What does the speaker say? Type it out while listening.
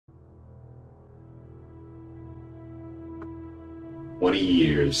20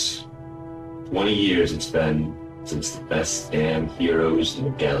 years. 20 years it's been since the best damn heroes in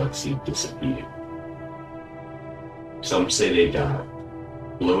the galaxy disappeared. Some say they died,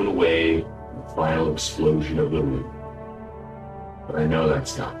 blown away in the final explosion of the moon. But I know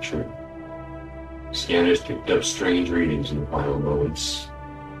that's not true. Scanners picked up strange readings in the final moments.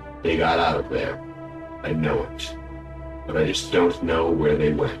 They got out of there. I know it. But I just don't know where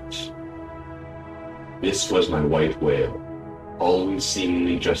they went. This was my white whale, always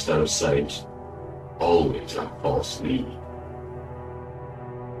seemingly just out of sight, always on false lead.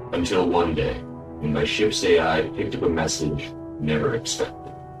 Until one day, when my ship's AI picked up a message never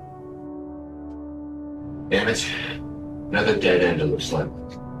expected. Damn it. Another dead end, it looks like.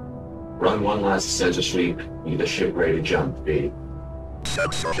 Run one last sensor sweep, get the ship ready to jump, B.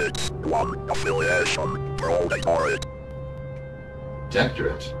 Sensor hits, 1 affiliation, Protectorate.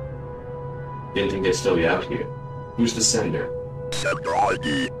 Protectorate? Didn't think they'd still be out here. Who's the sender? Sender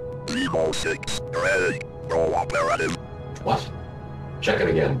ID, Limo 6, Red, no operative. What? Check it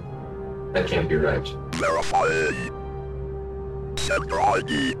again. That can't be right. Verify. Sender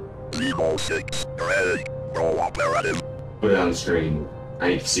ID, Limo 6, Red, no operative. Put it on the screen. I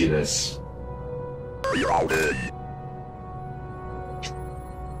need to see this. Rerouted.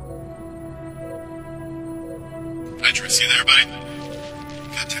 Nitrous, you there, buddy?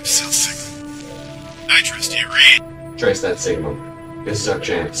 Goddamn cell signal. Nitrous, do you read? Trace that signal. This is our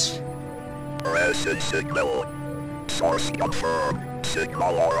chance. Resin signal. Source confirmed.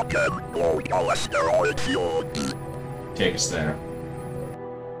 Signal origin, local asteroid field. Take us there.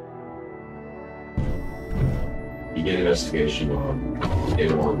 Begin investigation log.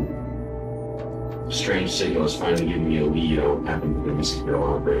 Day 1. The strange signal has finally given me a lead on what happened to the missing girl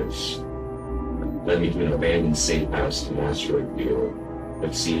operators. Led me to an abandoned safe house in an asteroid field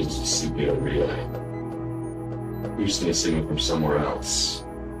that seems to simply a relay. Boosting a signal from somewhere else.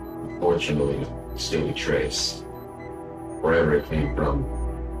 Fortunately, still be traced. Wherever it came from,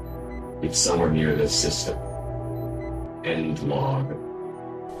 it's somewhere near this system. End log.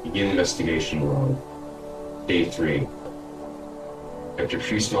 Begin investigation log. Day 3. After a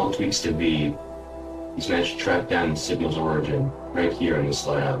few small tweaks to V, he's managed to track down the signal's origin right here in this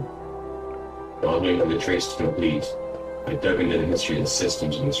lab. While waiting for the trace to complete, I dug into the history of the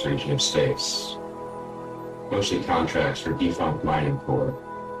systems in this region of space. Mostly contracts for defunct mining core.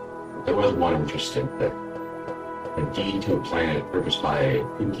 But there was one interesting thing. A deed to a planet purchased by a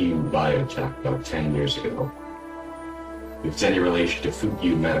Fukyu biotech about 10 years ago. If it's any relation to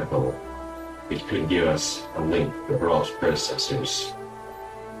Fukyu Medical, it could give us a link to Bral's predecessors.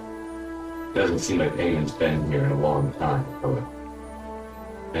 Doesn't seem like anyone's been here in a long time, however.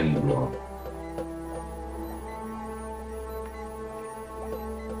 End the log.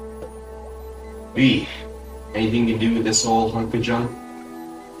 B, anything to do with this old hunk of junk?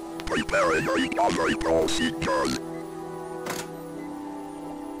 Preparing recovery procedures.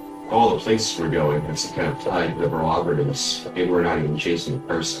 All the places we're going have some kind of tie to the operatives. Maybe we're not even chasing a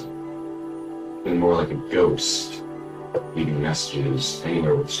person. Been more like a ghost, leaving messages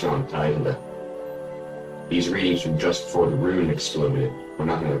anywhere with a strong tie to them. These readings from just before the rune exploded were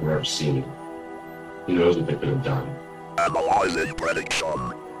nothing I've ever seen. Who knows what they could have done? Analyzing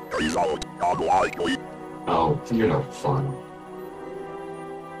prediction. Result unlikely. Oh, you're no fun.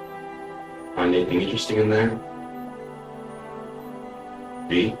 Find anything interesting in there?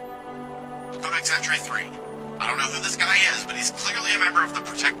 B? Codex Entry 3. I don't know who this guy is, but he's clearly a member of the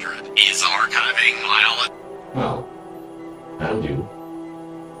Protectorate. Is archiving my Well, that'll do.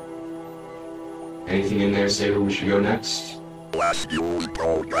 Anything in there say where we should go next? Last use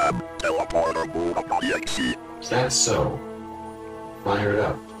program. Teleporter move.exe. Is that so? Fire it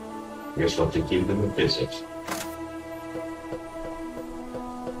up. I guess we'll have to give them a visit.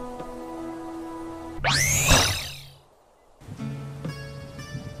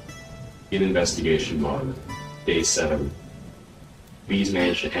 In investigation log, day 7. B's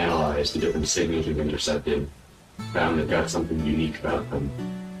managed to analyze the different signals we've intercepted, found they've got something unique about them.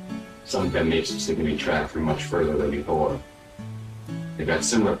 Something that makes them seem to be tracked from much further than before. They've got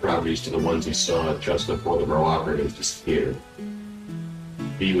similar properties to the ones we saw just before the row operatives disappeared.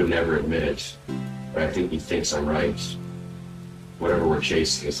 B would never admit it, but I think he thinks I'm right. Whatever we're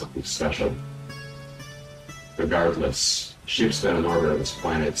chasing is something special. Regardless, ship's been in orbit of its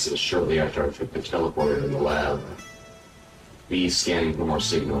planet since shortly after I took the teleporter in the lab. B's scanning for more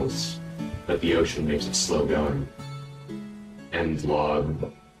signals, but the ocean makes it slow going. End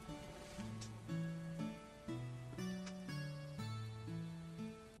log.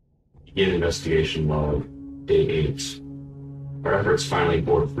 Begin investigation log, day 8. Our efforts finally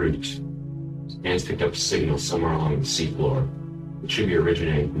bore fruit. Scans picked up a signal somewhere along the seafloor. It should be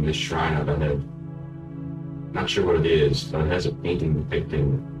originating from this shrine up ahead. Not sure what it is, but it has a painting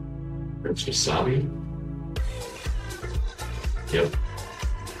depicting Prince Wasabi? Yep.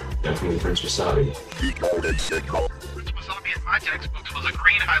 Definitely Prince Wasabi. Decoded signal. Prince Wasabi in my textbooks was a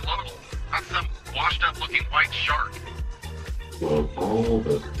green high-local, not some washed-up-looking white shark. Well, all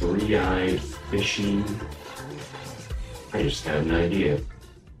the three-eyed, fishy... I just had an idea.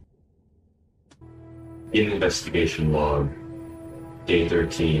 In investigation log, day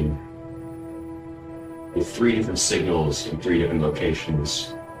 13. With 3 different signals in 3 different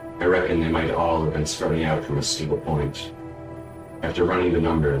locations, I reckon they might all have been starting out from a single point. After running the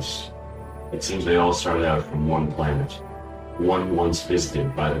numbers, it seems they all started out from one planet, one once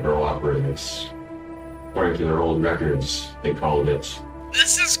visited by the Borough operatives. According to their old records, they called it...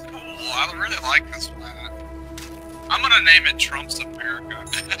 This is cool. I really like this planet. I'm gonna name it Trump's America.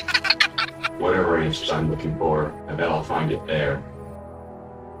 Whatever answers I'm looking for, I bet I'll find it there.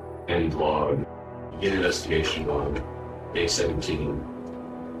 End log. Begin investigation log. Day 17.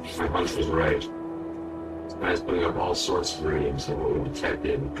 My hunch was right. This guy's putting up all sorts of readings of what we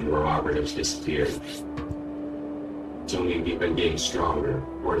detected when our operatives disappeared. It's only been getting stronger.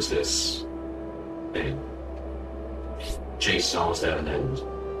 Where's this thing? Chase is almost at an end.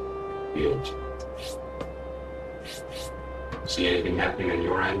 Field. See anything happening on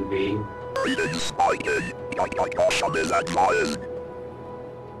your end, V? Reading spiking. Caution is advised.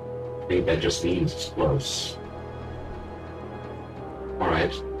 I think that just means it's close.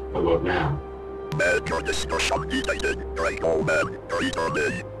 Alright, what about now? Major discussion detected. Draco men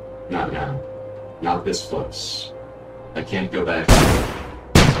returning. Not now. Not this close. I can't go back.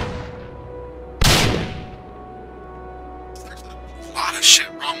 There's a lot of shit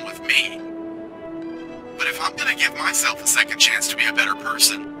wrong with me. But if I'm gonna give myself a second chance to be a better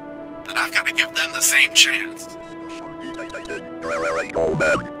person, then I've gotta give them the same chance. Draco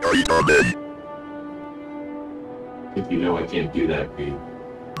men returning. If you know I can't do that, V.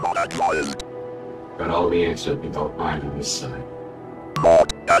 Not advised. Got all the answers I think I'll find on this side.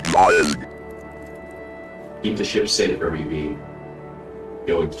 Not advised. Keep the ship safe for me, V.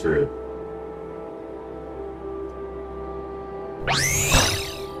 Going through.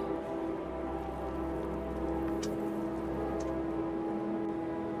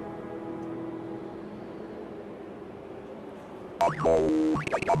 Unknown.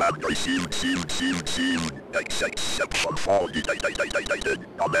 Command received. Exception for detected.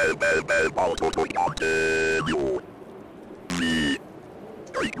 Command auto to continue. Me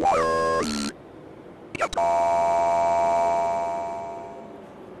requires. Captain.